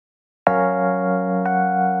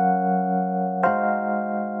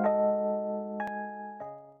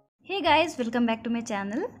Hey guys, welcome back to my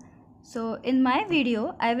channel. So in my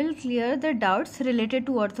video I will clear the doubts related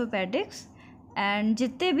to orthopedics and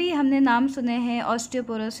जितने भी हमने नाम सुने हैं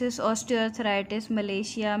osteoporosis, osteoarthritis,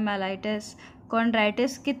 Malacia, Myelitis,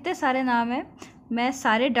 chondritis, कितने सारे नाम हैं, मैं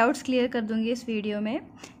सारे डाउट्स क्लियर कर दूंगी इस वीडियो में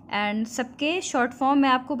एंड सबके शॉर्ट फॉर्म मैं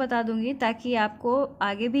आपको बता दूंगी ताकि आपको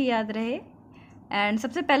आगे भी याद रहे। एंड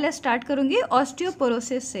सबसे पहले स्टार्ट करूंगी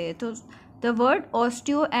osteoporosis से। तो the word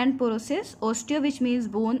osteo and porosis, osteo which means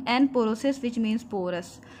bone and porosis which means porous.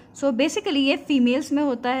 So basically ये फीमेल्स में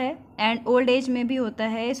होता है एंड ओल्ड एज में भी होता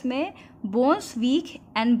है। इसमें बोन्स वीक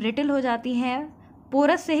एंड ब्रिटल हो जाती हैं।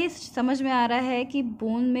 पोरस से ही समझ में आ रहा है कि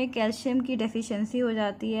बोन में कैल्शियम की डेफिशिएंसी हो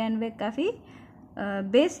जाती है एंड वे काफ़ी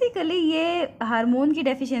बेसिकली ये हार्मोन की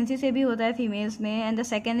डेफिशिएंसी से भी होता है फीमेल्स में। And the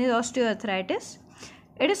second is osteoarthritis.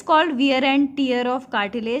 It is called wear and tear of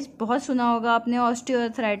cartilage. बहुत सुना होगा आपने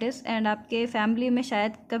ऑस्टियोआर्थराइटिस एंड आपके फैमिली में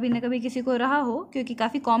शायद कभी ना कभी किसी को रहा हो क्योंकि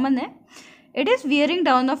काफ़ी कॉमन है। It is wearing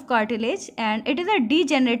down of cartilage and it is a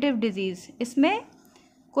degenerative disease. इसमें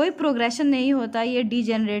कोई प्रोग्रेशन नहीं होता, ये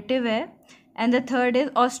डीजेनरेटिव है। And the third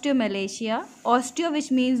is osteomalacia. Osteo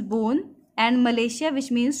which means bone and Malaysia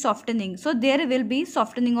which means softening. So there will be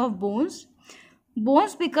softening of bones.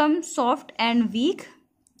 Bones become soft and week.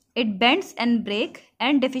 It bends and break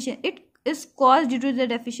and deficient. It is caused due to the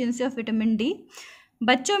deficiency of vitamin D.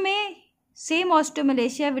 बच्चों में same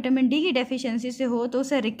osteomalacia vitamin D की deficiency से हो तो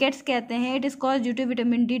उसे rickets कहते हैं। It is cause due to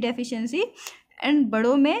vitamin D deficiency. And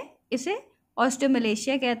बड़ों में इसे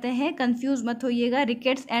ऑस्टियोमलेशिया कहते हैं। कंफ्यूज मत होइएगा,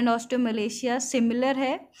 रिकेट्स एंड ऑस्टियोमलेशिया सिमिलर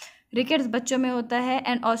है। रिकेट्स बच्चों में होता है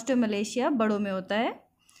एंड ऑस्टियोमलेशिया बड़ों में होता है।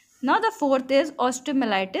 Now the fourth is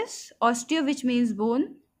ऑस्टियोमेलाइटिस। Osteo which means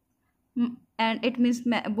bone and it means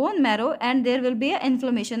bone marrow and there will be a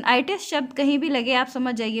inflammation. Itis शब्द कहीं भी लगे आप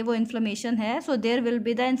समझ जाइए वो इन्फ्लेमेशन है। So there will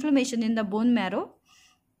be the inflammation in the bone marrow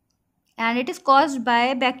and it is caused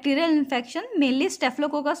by bacterial infection. Mainly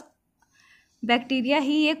staphylococcus bacteria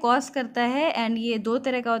ही ये कॉज करता है एंड ये दो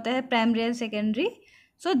तरह का होता है, primary and secondary.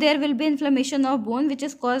 So there will be inflammation of bone which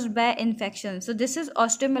is caused by infection. So this is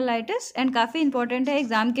ऑस्टियोमेलाइटिस and काफ़ी इंपॉर्टेंट है,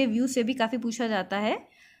 एग्जाम के व्यू से भी काफ़ी पूछा जाता है।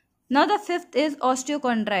 Now the fifth is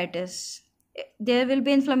ऑस्टियोकॉन्ड्राइटिस. There will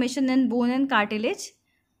be inflammation in bone and cartilage.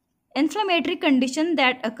 Inflammatory condition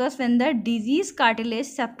that occurs when the disease cartilage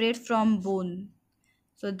separates from bone.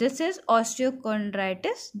 So this is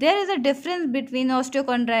osteochondritis. There is a difference between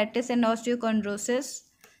osteochondritis and osteochondrosis.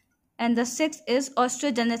 And the sixth is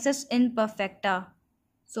osteogenesis imperfecta.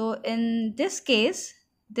 So in this case,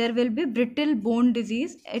 there will be brittle bone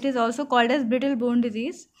disease. It is also called as brittle bone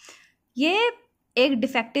disease. ये एक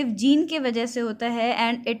defective gene के वजह से होता है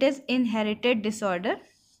and it is inherited disorder.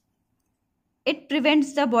 It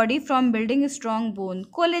prevents the body from building strong bone.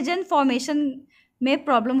 Collagen formation में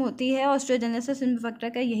problem होती है. ऑस्टियोजेनेसिस इम्परफेक्टा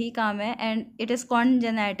का यही काम है एंड इट इज़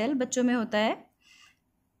कॉन्जेनाइटल, बच्चों में होता है.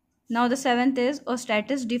 Now the seventh is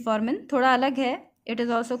ओस्टाइटिस डिफॉर्मिन. थोड़ा अलग है. It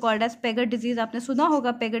is also called as पेगट disease. आपने सुना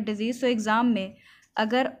होगा पेगट डिजीज़. सो एग्जाम में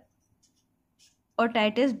अगर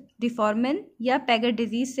ओस्टाइटिस डिफॉर्मिन या पेगट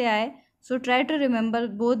डिजीज़ से आए, so try to remember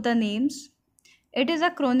both the names. It is a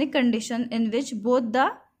chronic condition in which both the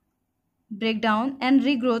breakdown and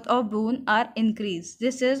regrowth of bone are increased.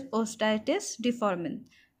 This is osteitis deformin.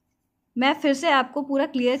 मैं फिर से आपको पूरा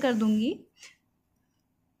क्लियर कर दूंगी.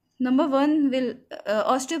 Number 1 will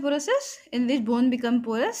osteoporosis in which bone become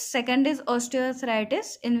porous. Second is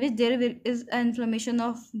osteoarthritis in which there is an inflammation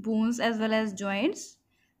of bones as well as joints.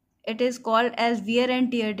 It is called as wear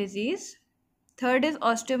and tear disease. Third is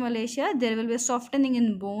osteomalacia. There will be softening in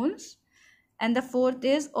bones. And the fourth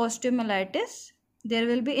is osteomyelitis. There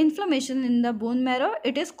will be inflammation in the bone marrow.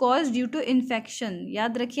 It is caused due to infection.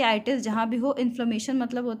 याद रखिए itis जहाँ भी हो inflammation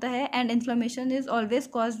मतलब होता है and inflammation is always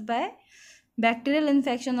caused by bacterial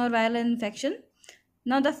infection or viral infection.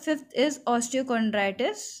 Now the fifth is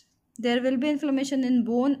osteochondritis. There will be inflammation in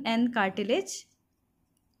bone and cartilage.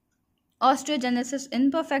 Osteogenesis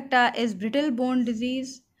imperfecta is brittle bone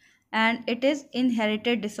disease and it is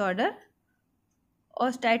inherited disorder.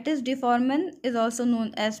 Osteitis deformin is also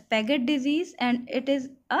known as Paget disease and it is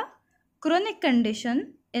a chronic condition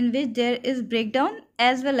in which there is breakdown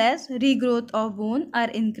as well as regrowth of bone are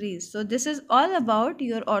increased. So this is all about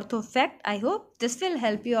your ortho fact. I hope this will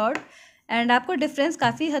help you out and आपको difference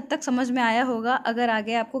काफ़ी हद तक समझ में आया होगा. अगर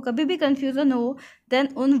आगे आपको कभी भी कन्फ्यूज़न हो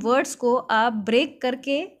देन उन वर्ड्स को आप ब्रेक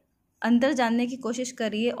करके अंदर जानने की कोशिश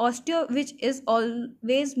करिए. Osteo which is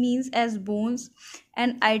always means as bones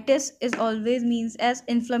and itis is always means as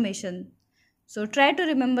inflammation. So try to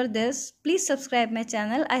remember this. Please subscribe my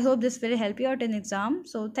channel. I hope this will help you out in exam.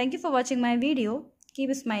 So thank you for watching my video.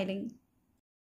 Keep smiling.